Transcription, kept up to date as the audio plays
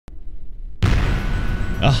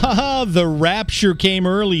Ah, the rapture came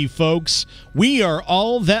early, folks. We are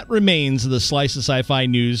all that remains of the Slice of Sci-Fi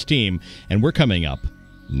News team, and we're coming up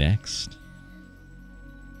next.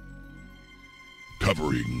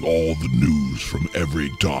 Covering all the news from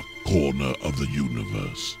every dark corner of the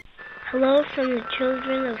universe. Hello from the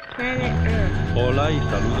children of planet Earth. Hola y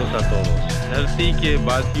saludos a todos. Merci que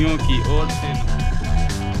battions qui orten.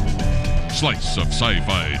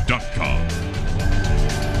 SliceOfSci-Fi.com.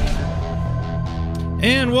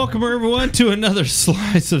 And welcome everyone to another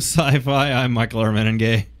Slice of Sci-Fi. I'm Michael R.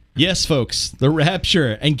 Menengay. Yes, folks, the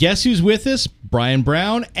rapture. And guess who's with us? Brian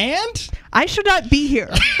Brown and... I should not be here.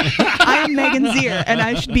 I am Megan Zier, and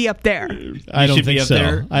I should be up there. I don't think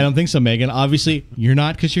so. I don't think so, Megan. Obviously, you're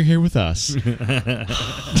not because you're here with us.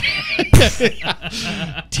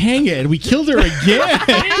 Dang it, we killed her again.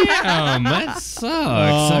 Damn, that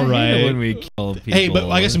sucks. All right. When we kill people. Hey, but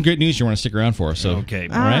I got some good news you want to stick around for. So okay.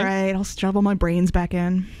 All right, I'll shovel my brains back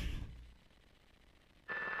in.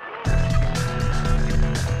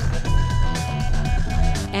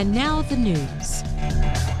 And now the news.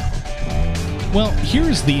 Well,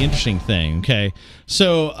 here's the interesting thing, okay?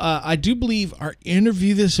 So I do believe our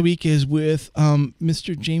interview this week is with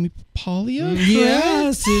Mr. Jaime Paglia.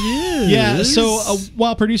 Yes, it is. Yeah, so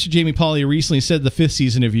while producer Jaime Paglia recently said the 5th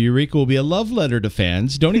season of Eureka will be a love letter to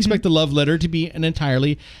fans, don't expect the love letter to be an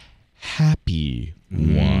entirely happy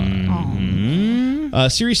one.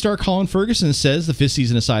 Series star Colin Ferguson says the 5th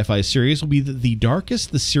season of Sci-Fi series will be the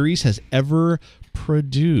darkest the series has ever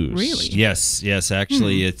produced. Really? Yes.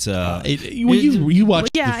 Actually, it's you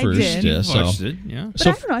watched yeah, the first. I did. Watched it, yeah. But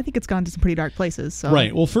I don't know. I think it's gone to some pretty dark places. So.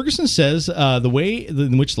 Right. Well, Ferguson says the way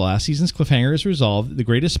in which the last season's cliffhanger is resolved, the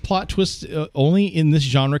greatest plot twist only in this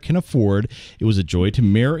genre can afford. It was a joy to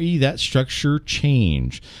marry that structure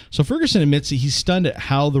change. So Ferguson admits that he's stunned at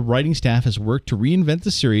how the writing staff has worked to reinvent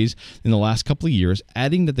the series in the last couple of years,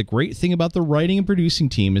 adding that the great thing about the writing and producing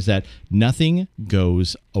team is that nothing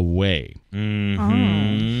goes away.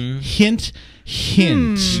 Hint.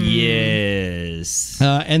 Yes.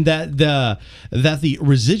 And that the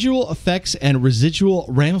residual effects and residual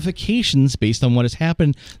ramifications based on what has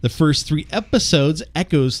happened the first 3 episodes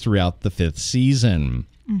echoes throughout the 5th season.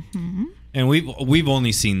 And we've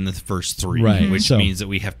only seen the first 3, right, which means that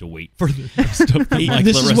we have to wait for the rest of them.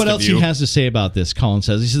 This is what else he has to say about this, Colin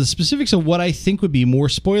says. He says, the specifics of what I think would be more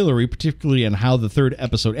spoilery, particularly on how the 3rd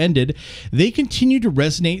episode ended, they continue to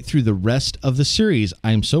resonate through the rest of the series.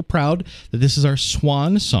 I am so proud that this is our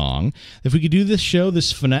swan song. If we could do this show,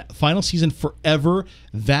 this final season forever,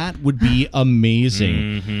 that would be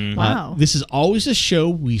amazing. Wow. This is always a show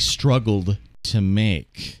we struggled to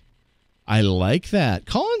make. I like that.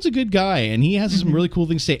 Colin's a good guy, and he has some really cool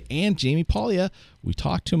things to say. And Jaime Paglia, we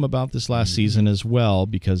talked to him about this last season as well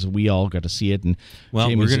because we all got to see it. And well,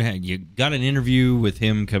 you got an interview with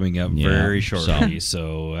him coming up very shortly,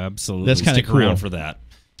 so absolutely that's kind of cool. Around for that.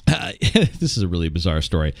 This is a really bizarre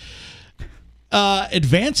story.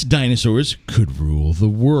 Advanced dinosaurs could rule the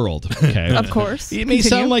world. Okay. Of course. It may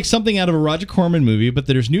sound like something out of a Roger Corman movie, but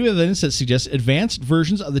there's new evidence that suggests advanced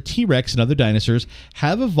versions of the T-Rex and other dinosaurs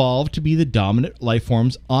have evolved to be the dominant life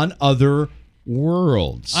forms on other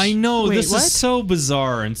worlds. I know. Wait, this what? is so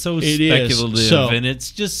bizarre and so It speculative, is. and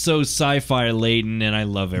it's just so sci-fi laden, and I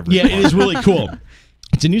love everything. Yeah, it is really cool.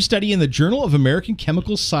 It's a new study in the Journal of American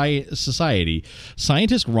Chemical Society.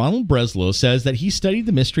 Scientist Ronald Breslow says that he studied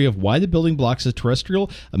the mystery of why the building blocks of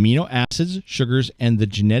terrestrial amino acids, sugars, and the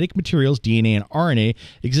genetic materials DNA and RNA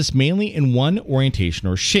exist mainly in one orientation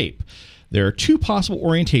or shape. There are 2 possible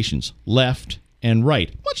orientations, left and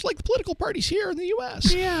right, much like the political parties here in the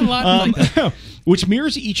U.S. Yeah, a lot like that. Which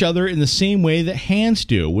mirrors each other in the same way that hands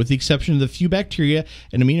do, with the exception of the few bacteria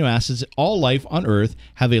and amino acids. All life on Earth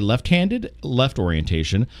have a left-handed left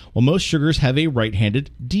orientation, while most sugars have a right-handed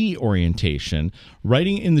D orientation.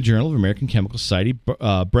 Writing in the Journal of American Chemical Society,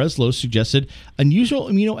 Breslow suggested unusual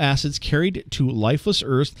amino acids carried to lifeless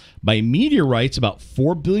Earth by meteorites about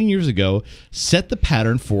 4 billion years ago set the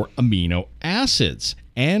pattern for amino acids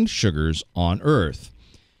and sugars on Earth,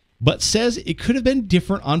 but says it could have been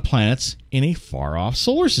different on planets in a far-off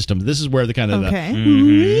solar system. This is where the kind of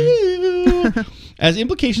as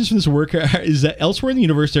implications from this work is that elsewhere in the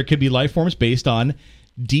universe there could be life forms based on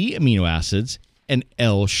D amino acids and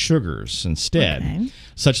L sugars instead. Okay.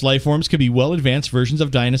 Such life forms could be well-advanced versions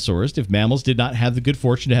of dinosaurs if mammals did not have the good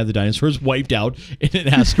fortune to have the dinosaurs wiped out in an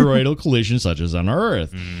asteroidal collision such as on our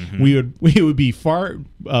Earth. We would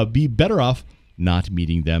be better off not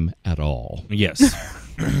meeting them at all. Yes.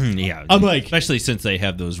 Yeah, I'm like, especially since they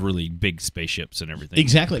have those really big spaceships and everything.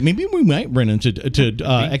 Exactly. Maybe we might run into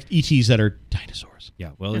ETs that are dinosaurs.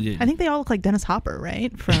 Yeah. Well, I think they all look like Dennis Hopper,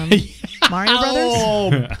 right? From Mario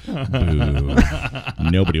Brothers. Boo.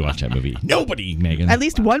 Nobody watched that movie. Nobody, Megan. At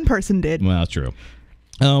least one person did. Well, that's true.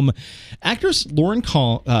 Actress Lauren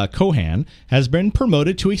Cohan has been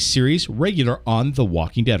promoted to a series regular on The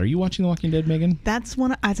Walking Dead. Are you watching The Walking Dead, Megan? That's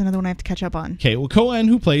another one I have to catch up on. Okay, well, Cohan,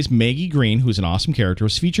 who plays Maggie Greene, who's an awesome character,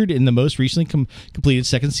 was featured in the most recently completed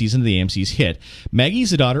second season of the AMC's hit.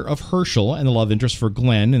 Maggie's the daughter of Herschel and the love interest for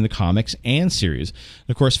Glenn in the comics and series.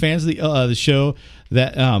 And of course, fans of the show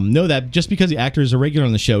that know that just because the actor is a regular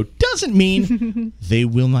on the show doesn't mean they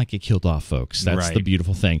will not get killed off, folks. That's the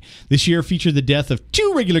beautiful thing. This year featured the death of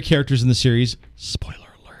 2 regular characters in the series. Spoiler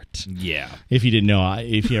alert. Yeah. If you didn't know,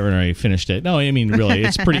 if you haven't already finished it. No, I mean, really,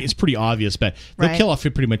 it's pretty obvious, but they'll kill off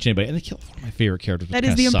pretty much anybody. And they kill off one of my favorite characters. That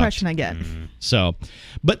is the impression I get. So,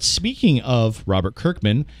 but speaking of Robert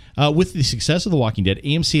Kirkman, with the success of The Walking Dead,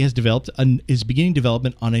 AMC is beginning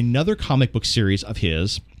development on another comic book series of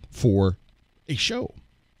his for a show.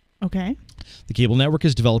 Okay. The cable network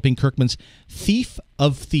is developing Kirkman's Thief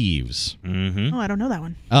of Thieves. Oh, I don't know that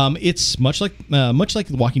one. It's much like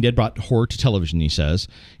The Walking Dead brought horror to television, he says.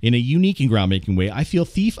 In a unique and groundbreaking way, I feel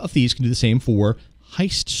Thief of Thieves can do the same for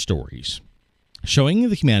heist stories, showing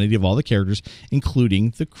the humanity of all the characters,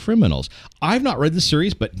 including the criminals. I've not read the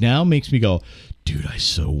series, but now makes me go, dude, I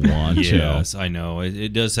so want to. Yes, I know.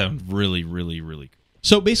 It does sound really, really, really cool.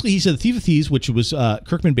 So basically, he said The Thief of Thieves, which was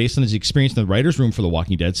Kirkman based on his experience in the writer's room for The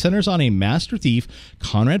Walking Dead, centers on a master thief,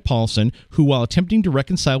 Conrad Paulson, who, while attempting to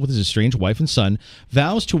reconcile with his estranged wife and son,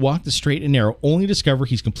 vows to walk the straight and narrow, only to discover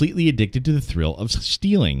he's completely addicted to the thrill of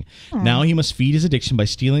stealing. Now he must feed his addiction by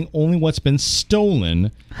stealing only what's been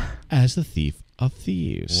stolen as the Thief of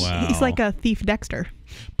Thieves. Wow. He's like a Thief Dexter.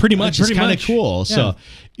 Pretty much. It's kind of cool. Yeah. So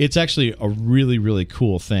it's actually a really, really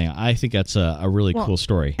cool thing. I think that's a really cool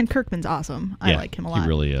story. And Kirkman's awesome. I like him a lot. He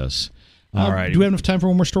really is. All right. Do we have enough time for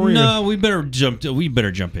one more story? No, we better jump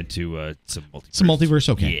into some multiverse. Some multiverse?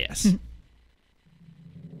 Okay. Yes.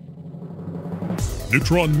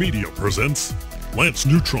 Neutron Media presents Lance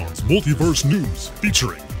Neutron's Multiverse News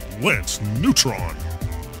featuring Lance Neutron.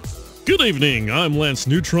 Good evening, I'm Lance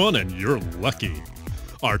Neutron and you're lucky.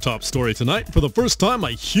 Our top story tonight, for the first time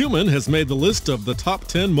a human has made the list of the top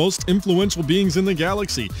 10 most influential beings in the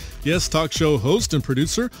galaxy. Yes, talk show host and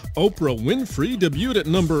producer Oprah Winfrey debuted at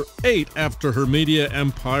number 8 after her media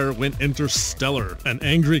empire went interstellar. An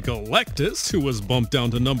angry Galactus, who was bumped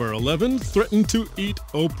down to number 11, threatened to eat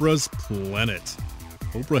Oprah's planet.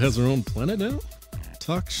 Oprah has her own planet now?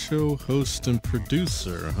 Talk show host and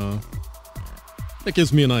producer, huh? That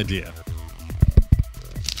gives me an idea.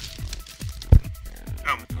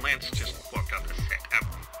 Lance just walked out the set.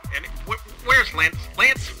 And where's Lance?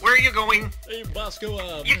 Lance, where are you going? Hey,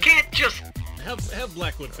 Bosco, you can't just... Have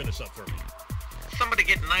Blackwood finish up for me. Somebody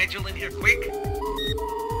get Nigel in here quick.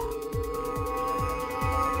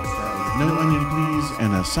 No onion, please,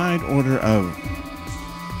 and a side order of...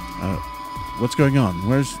 what's going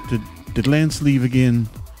on? Did Lance leave again?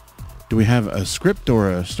 Do we have a script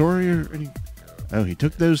or a story or any... Oh, he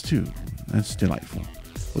took those too. That's delightful.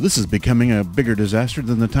 Well, this is becoming a bigger disaster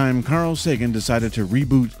than the time Carl Sagan decided to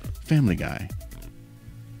reboot Family Guy.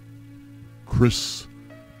 Chris,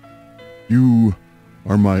 you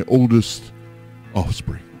are my oldest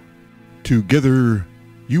offspring. Together,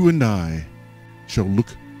 you and I shall look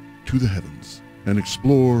to the heavens and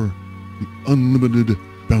explore the unlimited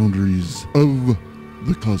boundaries of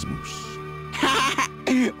the cosmos.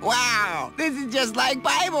 Wow, this is just like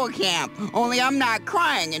Bible camp, only I'm not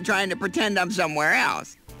crying and trying to pretend I'm somewhere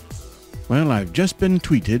else. Well, I've just been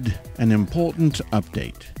tweeted an important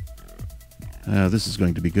update. This is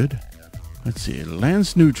going to be good. Let's see.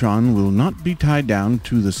 Lance Neutron will not be tied down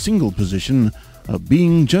to the single position of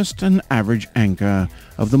being just an average anchor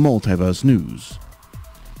of the multiverse news.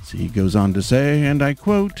 So he goes on to say, and I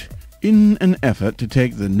quote, "In an effort to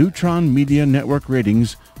take the Neutron Media Network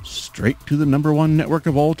ratings straight to the #1 network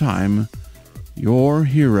of all time, your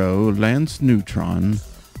hero, Lance Neutron,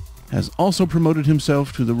 has also promoted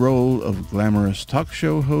himself to the role of glamorous talk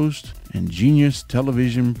show host and genius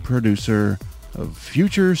television producer of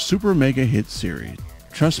future super mega hit series.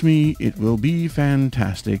 Trust me, it will be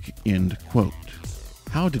fantastic," end quote.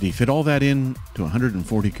 How did he fit all that in to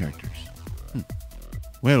 140 characters?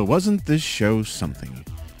 Well, wasn't this show something?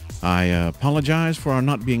 I apologize for our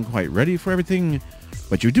not being quite ready for everything,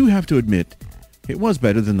 but you do have to admit, it was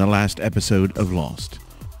better than the last episode of Lost.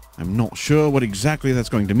 I'm not sure what exactly that's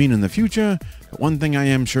going to mean in the future, but one thing I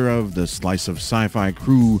am sure of, the Slice of Sci-Fi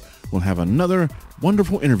crew will have another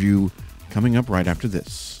wonderful interview coming up right after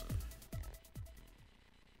this.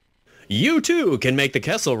 You too can make the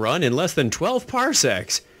Kessel Run in less than 12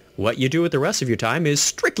 parsecs. What you do with the rest of your time is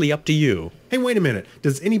strictly up to you. Hey, wait a minute.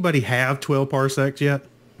 Does anybody have 12 parsecs yet?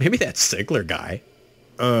 Maybe that Sigler guy.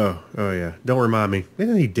 Oh yeah. Don't remind me.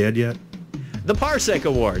 Isn't he dead yet? The Parsec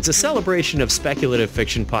Awards, a celebration of speculative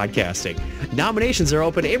fiction podcasting. Nominations are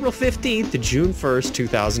open April 15th to June 1st,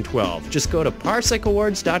 2012. Just go to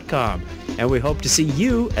parsecawards.com, and we hope to see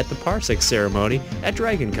you at the Parsec ceremony at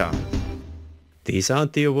DragonCon. These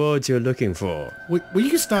aren't the awards you're looking for. Will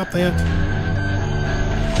you stop that?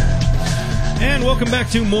 And welcome back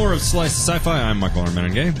to more of Slice of Sci-Fi. I'm Michael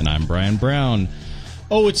Armenegay. And I'm Brian Brown.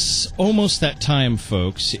 Oh, it's almost that time,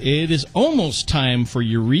 folks. It is almost time for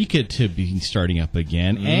Eureka to be starting up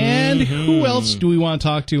again. And who else do we want to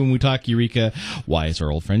talk to when we talk Eureka? Why, it's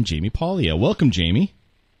our old friend Jaime Paglia. Welcome, Jamie.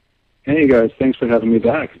 Hey, guys. Thanks for having me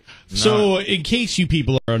back. So, in case you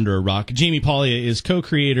people are under a rock, Jaime Paglia is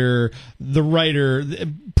co-creator, the writer,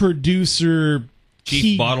 the producer,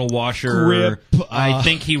 Chief bottle washer. Grip, I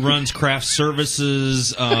think he runs craft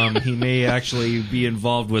services. He may actually be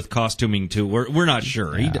involved with costuming too. We're not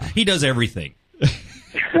sure. Yeah. He does everything.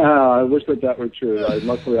 I wish that were true.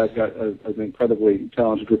 Luckily, I've got an incredibly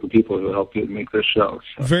talented group of people who help you make this show.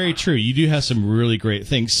 So. Very true. You do have some really great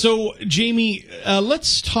things. So, Jamie,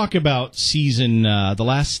 let's talk about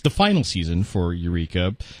the final season for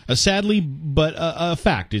Eureka. Sadly, but a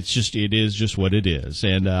fact. It is just what it is.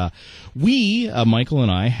 And we, Michael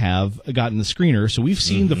and I, have gotten the screener, so we've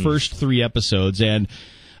seen the first 3 episodes. And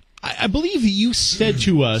I believe you said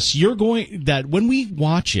to us that when we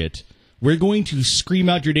watch it, we're going to scream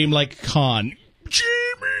out your name like Khan,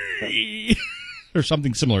 Jamie, or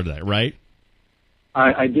something similar to that, right?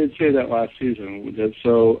 I did say that last season.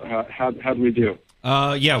 So how'd we do?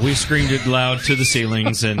 Yeah, we screamed it loud to the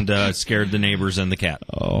ceilings and scared the neighbors and the cat.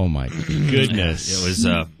 Oh my goodness! It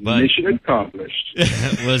was mission accomplished.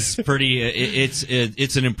 It was pretty.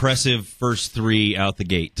 It's an impressive first 3 out the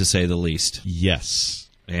gate, to say the least. Yes.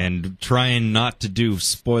 And trying not to do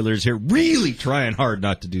spoilers here. Really trying hard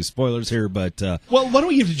not to do spoilers here, but... Well, why don't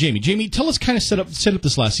we give it to Jamie? Jamie, tell us kind of set up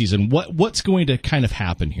this last season. What's going to kind of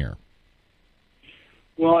happen here?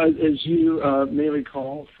 Well, as you may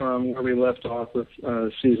recall from where we left off with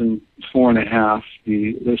season 4.5,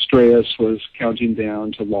 the Astraeus was counting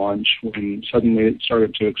down to launch when suddenly it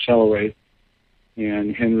started to accelerate,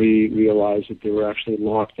 and Henry realized that they were actually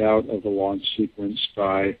locked out of the launch sequence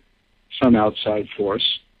by some outside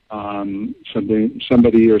force,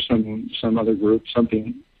 somebody or some other group,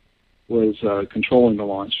 something was controlling the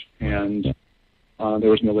launch, and there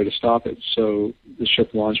was no way to stop it. So the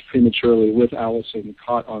ship launched prematurely with Allison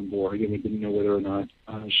caught on board, and we didn't know whether or not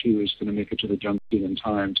she was going to make it to the jump seat in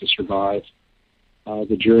time to survive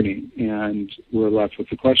the journey. And we're left with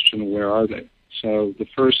the question, where are they? So the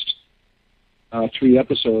first 3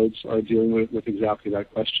 episodes are dealing with exactly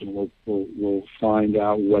that question. We'll find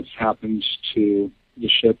out what's happened to the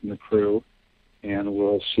ship and the crew, and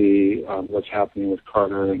we'll see what's happening with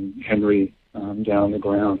Carter and Henry down on the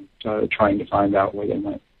ground, trying to find out where they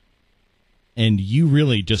went. And you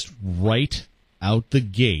really just right out the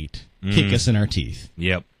gate kick us in our teeth.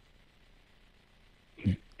 Yep.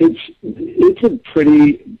 It's a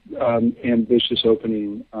pretty ambitious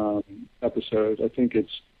opening episode. I think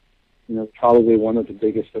it's probably one of the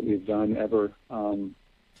biggest that we've done ever.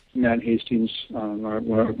 Matt Hastings,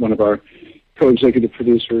 one of our co-executive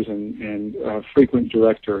producers and frequent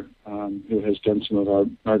director, who has done some of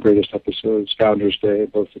our greatest episodes, Founders Day,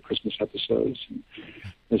 both the Christmas episodes,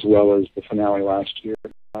 as well as the finale last year.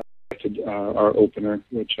 Our opener,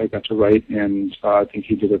 which I got to write, and I think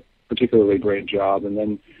he did a particularly great job. And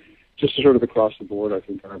then just sort of across the board, I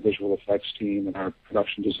think our visual effects team and our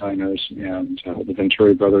production designers and the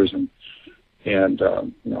Venturi brothers and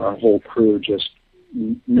our whole crew just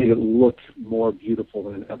made it look more beautiful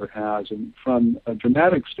than it ever has. And from a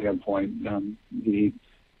dramatic standpoint, the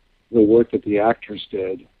work that the actors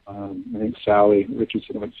did, I think Sally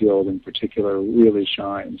Richardson-Whitfield in particular really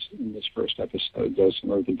shines in this first episode, does some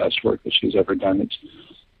of the best work that she's ever done.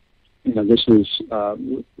 This is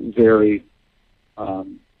very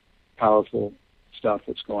powerful stuff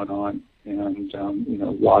that's going on, and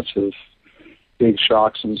lots of big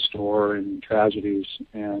shocks in store and tragedies,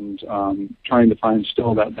 and trying to find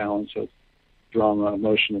still that balance of drama,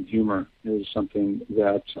 emotion, and humor is something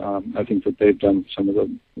that I think that they've done some of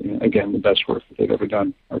the best work that they've ever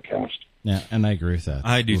done, our cast. Yeah, and I agree with that.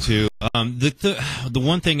 I do too. The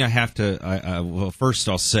one thing I have to, first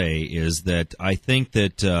I'll say is that I think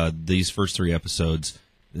that these first 3 episodes,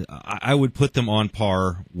 I would put them on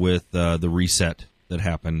par with the reset that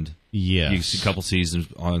happened a couple seasons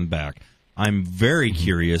on back. I'm very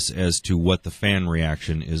curious as to what the fan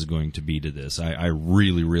reaction is going to be to this. I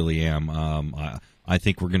really, really am. I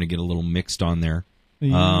think we're going to get a little mixed on there,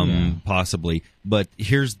 possibly. But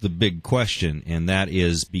here's the big question, and that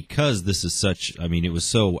is, because this is such, I mean, it was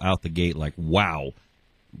so out the gate, like, wow.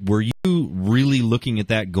 Were you really looking at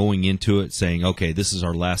that going into it, saying, okay, this is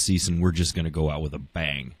our last season, we're just going to go out with a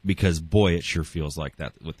bang? Because, boy, it sure feels like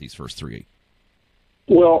that with these first three.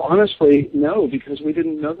 Well, honestly, no, because we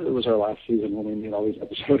didn't know that it was our last season when we made all these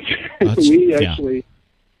episodes. We actually,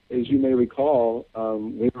 as you may recall,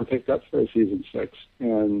 we were picked up for a season 6,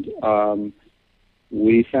 and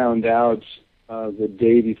we found out the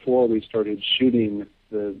day before we started shooting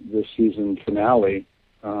the season finale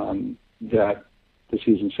that the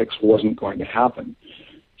season 6 wasn't going to happen.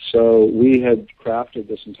 So we had crafted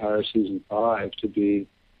this entire season 5 to be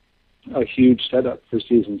a huge setup for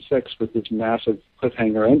season 6 with this massive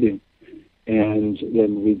cliffhanger ending, and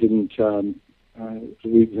then we didn't.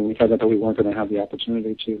 We found out that we weren't going to have the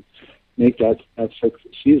opportunity to make that 6th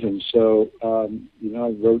season. So I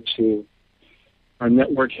wrote to our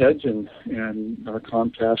network heads and our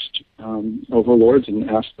Comcast overlords and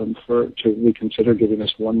asked them to reconsider giving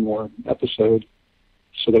us one more episode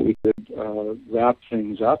so that we could wrap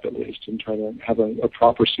things up at least and try to have a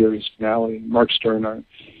proper series finale. Mark Stern,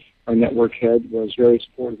 our network head, was very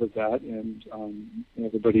supportive of that, and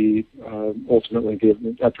everybody ultimately gave,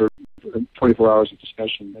 after 24 hours of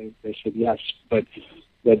discussion, they said yes. But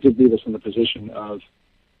that did leave us in the position of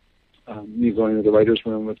me going to the writer's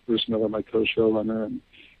room with Bruce Miller, my co-showrunner, and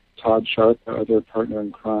Todd Sharp, our other partner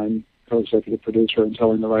in crime, co-executive producer, and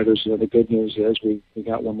telling the writers, the good news is we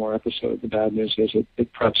got one more episode. The bad news is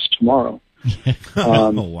it preps tomorrow.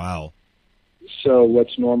 Oh, wow. So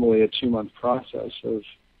what's normally a 2-month process of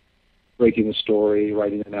breaking the story,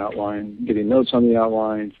 writing an outline, getting notes on the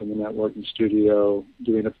outline from the network and studio,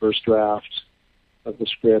 doing a first draft of the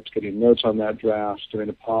script, getting notes on that draft, doing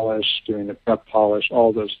a polish, doing a prep polish,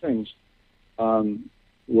 all those things.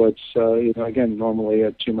 What's again, normally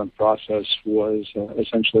a 2-month process was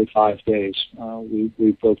essentially 5 days.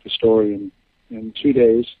 We broke the story in 2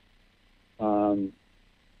 days, and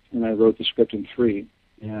I wrote the script in 3.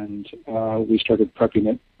 And we started prepping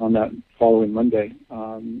it on that following Monday.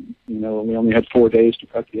 We only had 4 days to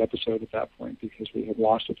prep the episode at that point because we had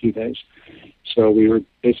lost a few days. So we were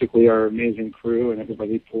basically our amazing crew, and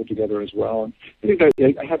everybody pulled together as well. And I think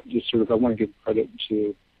I have to just I want to give credit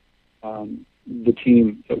to the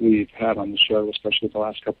team that we've had on the show, especially the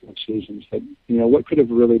last couple of seasons. That what could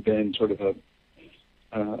have really been sort of a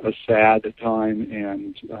sad time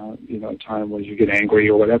and a time where you get angry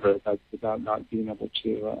or whatever about not being able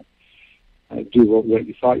to do what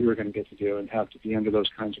you thought you were going to get to do and have to be under those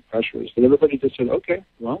kinds of pressures. But everybody just said, okay,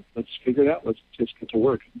 well, let's figure it out. Let's just get to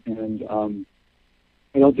work. And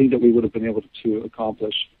I don't think that we would have been able to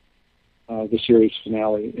accomplish the series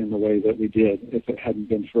finale in the way that we did if it hadn't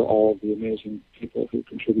been for all the amazing people who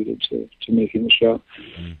contributed to making the show.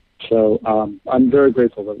 Mm-hmm. So I'm very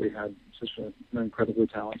grateful that we had such an incredibly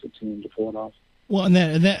talented team to pull it off. Well, and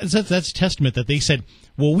that's a testament that they said,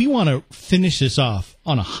 well, we want to finish this off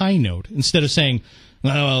on a high note instead of saying,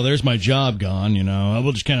 well, there's my job gone,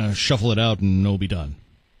 we'll just kind of shuffle it out and it'll be done.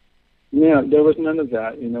 Yeah, there was none of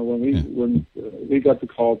that. When we got the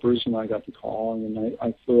call, Bruce and I got the call, and then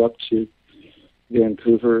I flew up to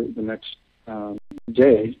Vancouver the next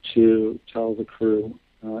day to tell the crew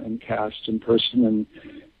and cast in person,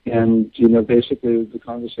 and basically the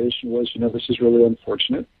conversation was, this is really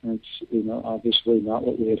unfortunate. It's, obviously not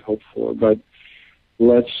what we had hoped for, but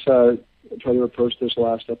let's try to approach this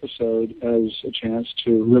last episode as a chance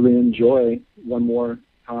to really enjoy one more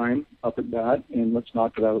time up at bat, and let's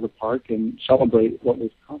knock it out of the park and celebrate what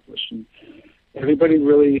we've accomplished. And everybody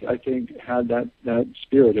really, I think, had that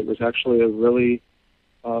spirit. It was actually a really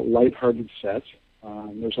lighthearted set.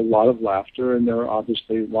 There's a lot of laughter, and there are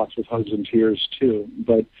obviously lots of hugs and tears too.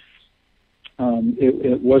 But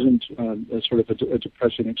it wasn't a sort of a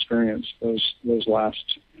depressing experience. Those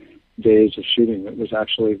last days of shooting, it was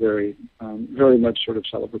actually very much sort of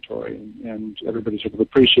celebratory, and everybody sort of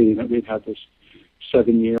appreciating that we've had this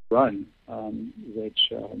 7-year run,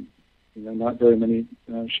 which not very many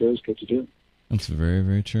shows get to do. That's very,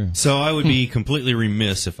 very true. So I would be completely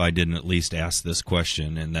remiss if I didn't at least ask this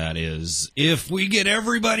question, and that is, if we get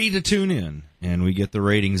everybody to tune in and we get the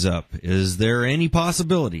ratings up, is there any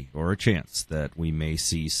possibility or a chance that we may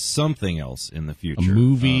see something else in the future? A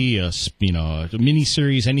movie, a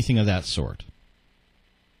miniseries, anything of that sort?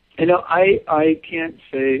 I can't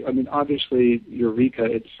say. I mean, obviously, Eureka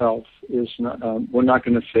itself is not. We're not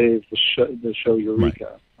going to save the show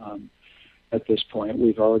Eureka. Right. at this point.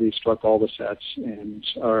 We've already struck all the sets, and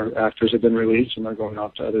our actors have been released, and they're going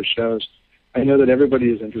off to other shows. I know that everybody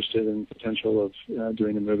is interested in the potential of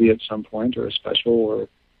doing a movie at some point, or a special, or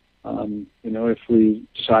if we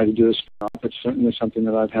decide to do a spin-off, it's certainly something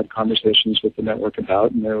that I've had conversations with the network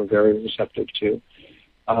about, and they were very receptive to.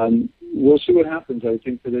 We'll see what happens. I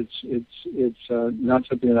think that it's not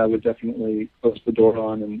something that I would definitely close the door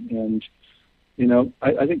on, and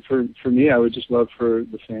I think for me, I would just love for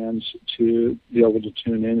the fans to be able to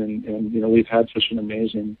tune in, and we've had such an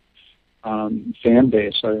amazing fan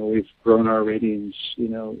base. I mean, we've grown our ratings,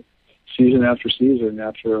 season after season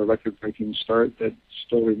after a record-breaking start that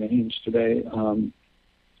still remains today,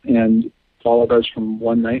 and followed us from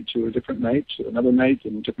one night to a different night to another night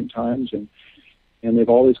and different times, and they've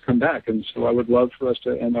always come back. And so I would love for us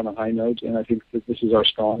to end on a high note, and I think that this is our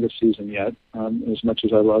strongest season yet, as much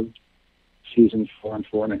as I loved season 4 and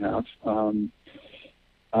 4.5.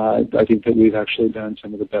 I think that we've actually done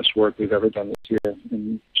some of the best work we've ever done this year,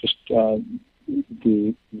 and just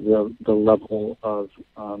the level of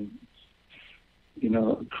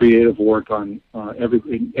creative work on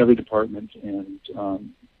every department and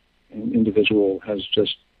individual has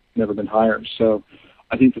just never been higher. So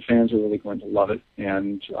I think the fans are really going to love it,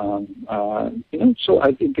 and so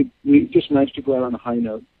I think it's just nice to go out on a high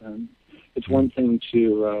note. It's one thing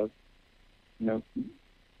to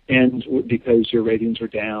end because your ratings are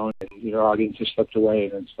down and your audience has slipped away,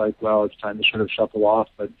 and it's like, well, it's time to sort of shuffle off.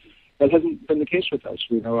 But that hasn't been the case with us.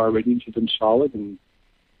 We know our ratings have been solid, and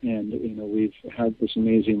we've had this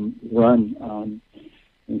amazing run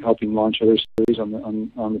in helping launch other series on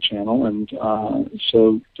the channel, and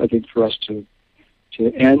so I think for us to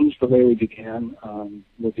end the way we began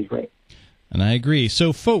would be great. And I agree.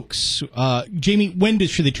 So, folks, Jamie, when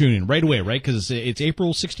should they tune in? Right away, right? Because it's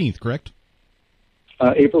April 16th, correct?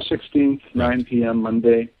 April 16th, 9 p.m.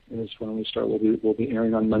 Monday is when we start. We'll be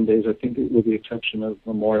airing on Mondays. I think with the exception of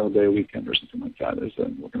Memorial Day weekend or something like that,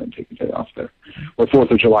 we're going to take a day off there. Or 4th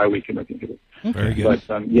of July weekend, I think it is. Very good.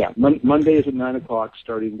 But Monday is at 9 o'clock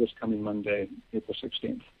starting this coming Monday, April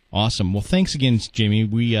 16th. Awesome. Well, thanks again, Jamie.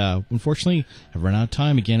 We unfortunately have run out of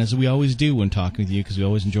time again, as we always do when talking with you, because we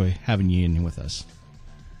always enjoy having you in with us.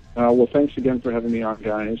 Well, thanks again for having me on,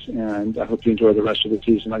 guys, and I hope you enjoy the rest of the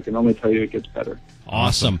season. I can only tell you it gets better.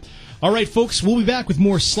 Awesome. All right, folks, we'll be back with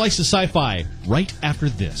more Slice of Sci-Fi right after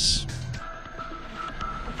this.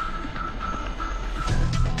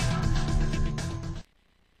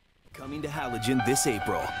 Coming to Halogen this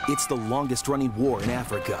April, it's the longest-running war in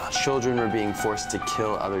Africa. Children are being forced to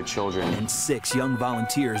kill other children. And 6 young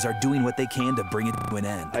volunteers are doing what they can to bring it to an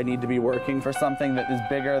end. I need to be working for something that is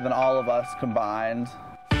bigger than all of us combined.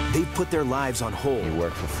 They've put their lives on hold. You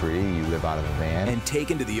work for free, you live out of a van. And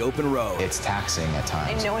taken to the open road. It's taxing at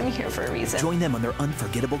times. I know I'm here for a reason. Join them on their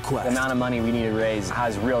unforgettable quest. The amount of money we need to raise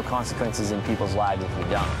has real consequences in people's lives if we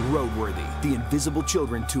don't. Roadworthy, the Invisible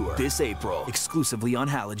Children Tour, this April, exclusively on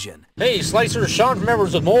Halogen. Hey, Slicer, Sean from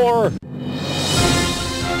Members with more.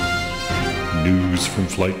 News from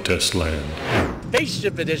Flight Test Land.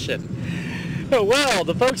 Spaceship Edition. Well,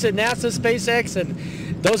 the folks at NASA, SpaceX, and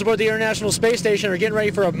those aboard the International Space Station are getting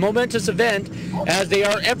ready for a momentous event, as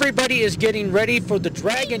everybody is getting ready for the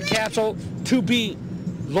Dragon capsule to be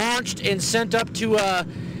launched and sent up to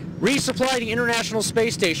resupply the International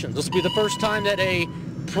Space Station. This will be the first time that a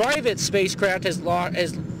private spacecraft has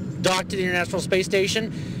docked to the International Space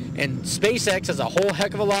Station, and SpaceX has a whole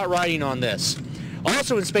heck of a lot riding on this.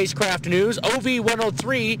 Also in spacecraft news,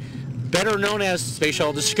 OV-103, better known as Space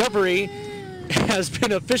Shuttle Discovery, has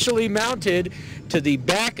been officially mounted to the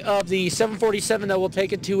back of the 747 that will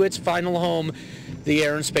take it to its final home, the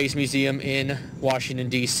Air and Space Museum in Washington,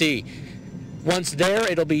 D.C. Once there,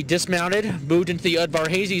 it'll be dismounted, moved into the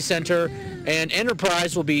Udvar-Hazy Center, and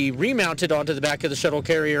Enterprise will be remounted onto the back of the shuttle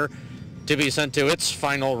carrier to be sent to its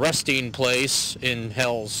final resting place in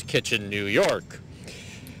Hell's Kitchen, New York.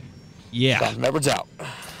 Yeah. Edwards out.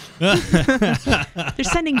 They're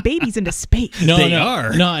sending babies into space. No,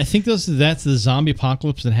 I think that's the zombie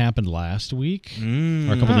apocalypse that happened last week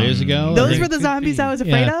or a couple days ago. Those were the zombies I was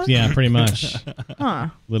afraid of? Yeah, pretty much. Huh.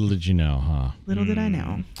 Little did you know, huh? Little did I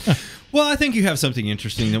know. Well, I think you have something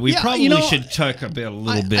interesting that we probably should talk about a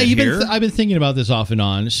little bit here. I've been thinking about this off and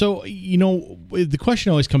on. So, the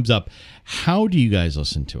question always comes up, how do you guys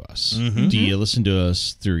listen to us? Mm-hmm. Do you listen to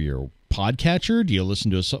us through your podcatcher? Do you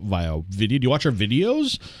listen to us via video? Do you watch our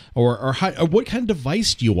videos? Or what kind of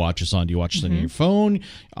device do you watch us on? Do you watch us on your phone,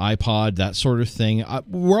 iPod, that sort of thing?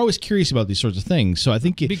 We're always curious about these sorts of things. So I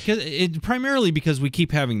think primarily because we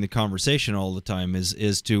keep having the conversation all the time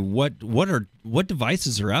is to what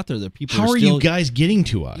devices are out there that people How are you guys getting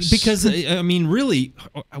to us? Because I mean, really,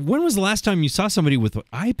 when was the last time you saw somebody with an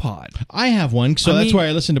iPod? I have one, so that's why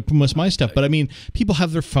I listen to most of my stuff. But I mean, people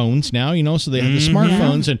have their phones now, so they have the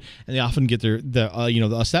smartphones, and they often get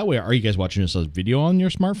us that way. Are you guys watching us as video on your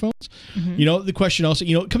smartphones? The question also,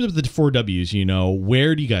 it comes up with the 4 W's.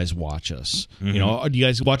 Where do you guys watch us? Do you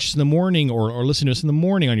guys watch us in the morning or listen to us in the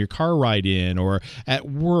morning on your car ride in or at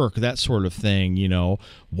work, that sort of thing?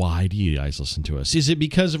 Why do you guys listen to us? Is it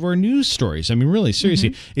because of our news stories? I mean, really,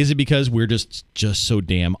 seriously, is it because we're just so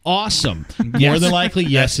damn awesome? More than likely,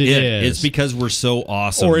 yes, it is. It's because we're so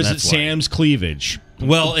awesome. Or is it Sam's cleavage?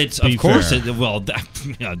 Well, it's of course. There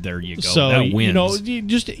you go. So that wins.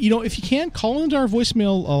 If you can, call into our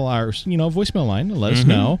voicemail, voicemail line, and let us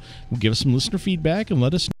know. Give us some listener feedback and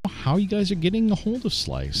let us know how you guys are getting a hold of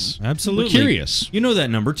Slice. Absolutely, we're curious. You know that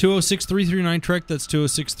number 206-339-TREK. That's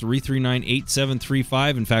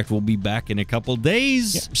 206-339-8735. In fact, we'll be back in a couple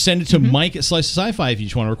days. Yeah. Send it to Mike at Slice of Sci-Fi if you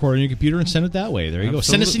just want to record on your computer and send it that way. There you go.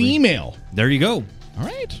 Send us an email. There you go. All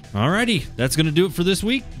right. Alrighty, that's going to do it for this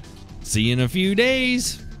week. See you in a few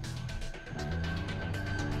days.